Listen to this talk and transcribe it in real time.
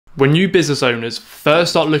When new business owners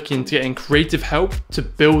first start looking into getting creative help to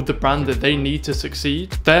build the brand that they need to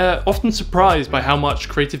succeed, they're often surprised by how much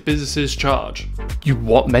creative businesses charge. You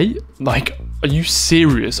what, mate? Like, are you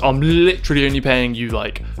serious? I'm literally only paying you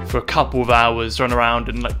like for a couple of hours to run around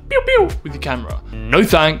and like pew pew with your camera. No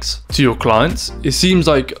thanks. To your clients, it seems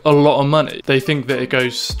like a lot of money. They think that it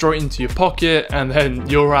goes straight into your pocket and then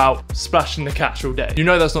you're out splashing the cash all day. You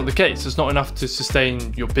know that's not the case. It's not enough to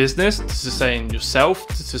sustain your business, to sustain yourself,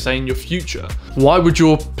 to sustain your future. Why would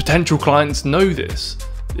your potential clients know this?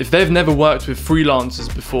 If they've never worked with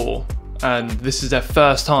freelancers before, and this is their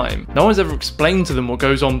first time, no one's ever explained to them what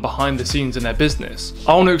goes on behind the scenes in their business.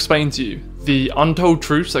 I want to explain to you the untold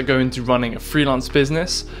truths that go into running a freelance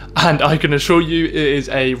business, and I can assure you it is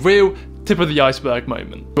a real tip of the iceberg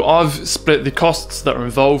moment. So I've split the costs that are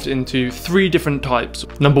involved into 3 different types.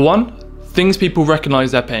 Number 1, things people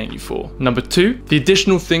recognize they're paying you for. Number 2, the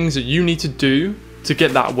additional things that you need to do to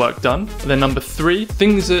get that work done. And then number 3,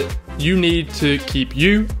 things that you need to keep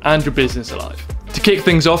you and your business alive. To kick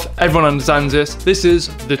things off, everyone understands this. This is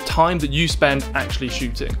the time that you spend actually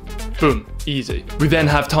shooting. Boom, easy. We then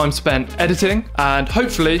have time spent editing and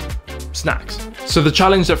hopefully snacks. So the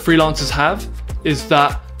challenge that freelancers have is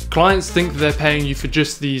that clients think that they're paying you for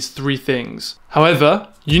just these 3 things. However,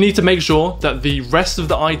 you need to make sure that the rest of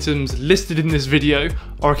the items listed in this video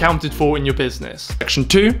are accounted for in your business. Section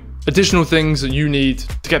 2, additional things that you need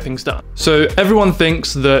to get things done. So everyone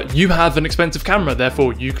thinks that you have an expensive camera,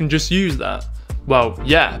 therefore you can just use that. Well,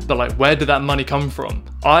 yeah, but like, where did that money come from?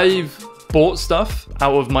 I've bought stuff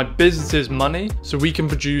out of my business's money so we can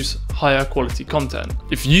produce higher quality content.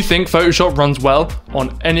 If you think Photoshop runs well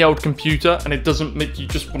on any old computer and it doesn't make you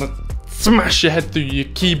just want to smash your head through your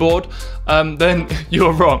keyboard, then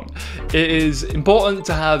you're wrong. It is important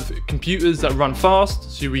to have computers that run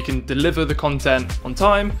fast so we can deliver the content on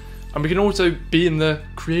time, and we can also be in the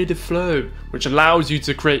creative flow, which allows you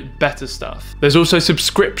to create better stuff. There's also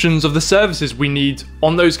subscriptions of the services we need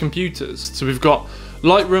on those computers. So we've got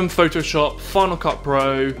Lightroom, Photoshop, Final Cut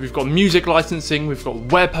Pro, we've got music licensing, we've got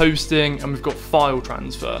web hosting, and we've got file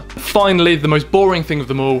transfer. Finally, the most boring thing of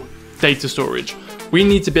them all, data storage. We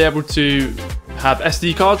need to be able to have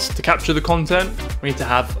SD cards to capture the content. We need to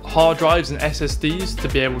have hard drives and SSDs to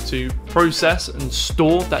be able to process and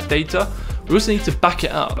store that data. We also need to back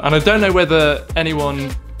it up. And I don't know whether anyone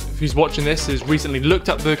who's watching this has recently looked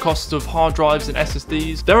up the cost of hard drives and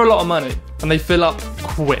SSDs. They're a lot of money and they fill up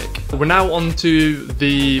quick. We're now on to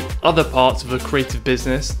the other parts of a creative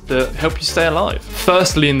business that help you stay alive.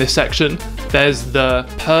 Firstly, in this section, there's the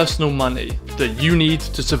personal money that you need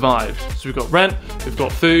to survive. So we've got rent, we've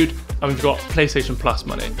got food, and we've got PlayStation Plus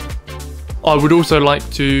money. I would also like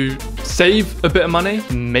to save a bit of money,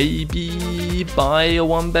 maybe buy a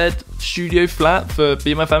 1-bed studio flat for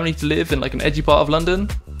me and my family to live in like an edgy part of London,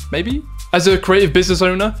 maybe. As a creative business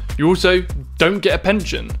owner, you also don't get a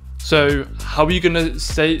pension. So how are you gonna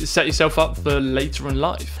set yourself up for later in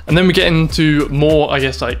life? And then we get into more, I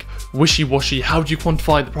guess, like wishy-washy, how do you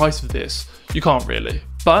quantify the price of this? You can't really.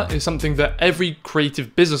 But it's something that every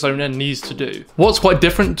creative business owner needs to do. What's quite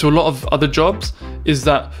different to a lot of other jobs is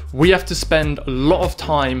that we have to spend a lot of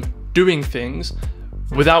time doing things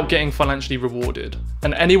without getting financially rewarded.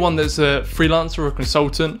 And anyone that's a freelancer or a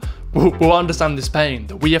consultant will understand this pain,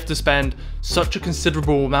 that we have to spend such a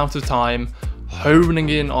considerable amount of time honing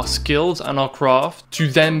in our skills and our craft to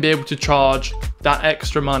then be able to charge that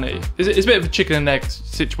extra money. It's a bit of a chicken and egg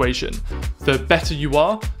situation. The better you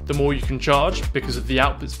are, the more you can charge because of the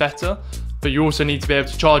output's better, but you also need to be able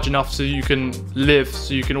to charge enough so you can live,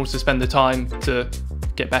 so you can also spend the time to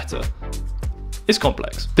get better. It's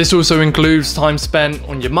complex. This also includes time spent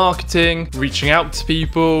on your marketing, reaching out to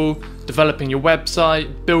people, developing your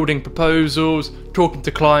website, building proposals, talking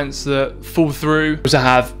to clients that fall through. We also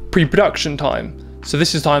have pre-production time. So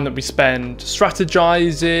this is time that we spend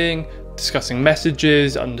strategizing, discussing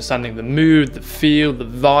messages, understanding the mood, the feel, the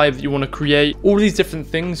vibe that you want to create. All these different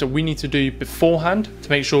things that we need to do beforehand to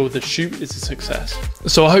make sure the shoot is a success.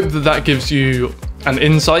 So I hope that that gives you an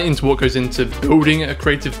insight into what goes into building a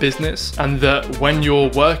creative business, and that when you're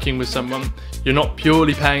working with someone, you're not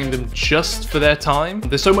purely paying them just for their time.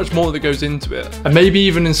 There's so much more that goes into it. And maybe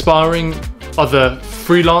even inspiring other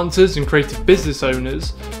freelancers and creative business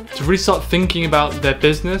owners to really start thinking about their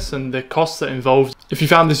business and the costs that are involved. If you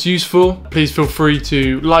found this useful, please feel free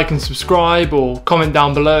to like and subscribe or comment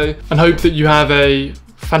down below, and hope that you have a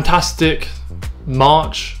fantastic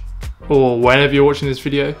March or whenever you're watching this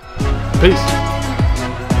video. Peace.